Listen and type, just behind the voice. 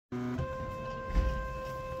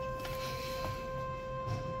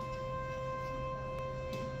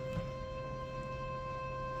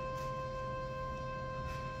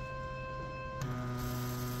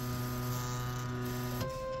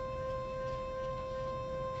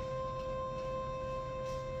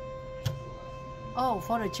Oh,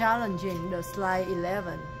 for the challenging, the slide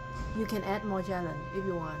 11, you can add more challenge if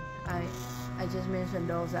you want. I just mentioned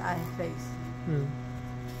those that I face.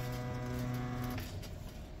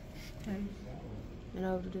 Okay. And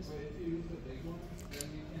I'll do this.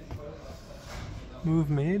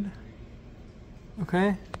 Move made.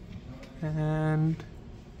 Okay. And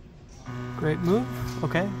great move.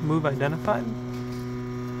 Okay. Move identified.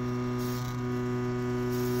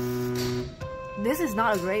 This is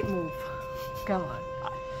not a great move. Come on.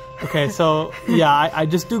 Okay, so yeah, I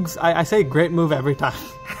just do. I say great move every time.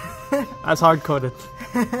 That's hard coded.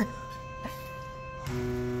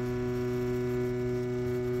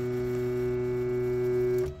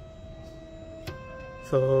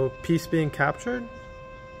 So piece being captured.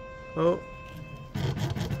 Oh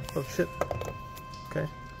shit. Okay,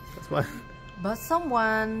 that's why. But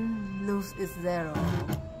someone lose its zero.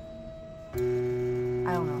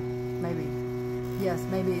 I don't know. Maybe. Yes,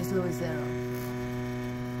 maybe it's lose zero.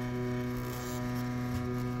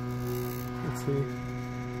 Let's see.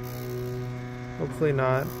 Hopefully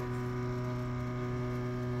not.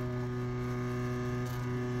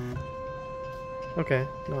 Okay.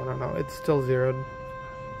 No. It's still zeroed.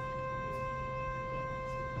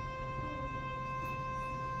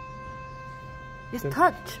 It's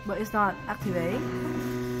touch, but it's not activate.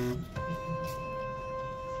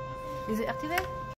 Is it activate?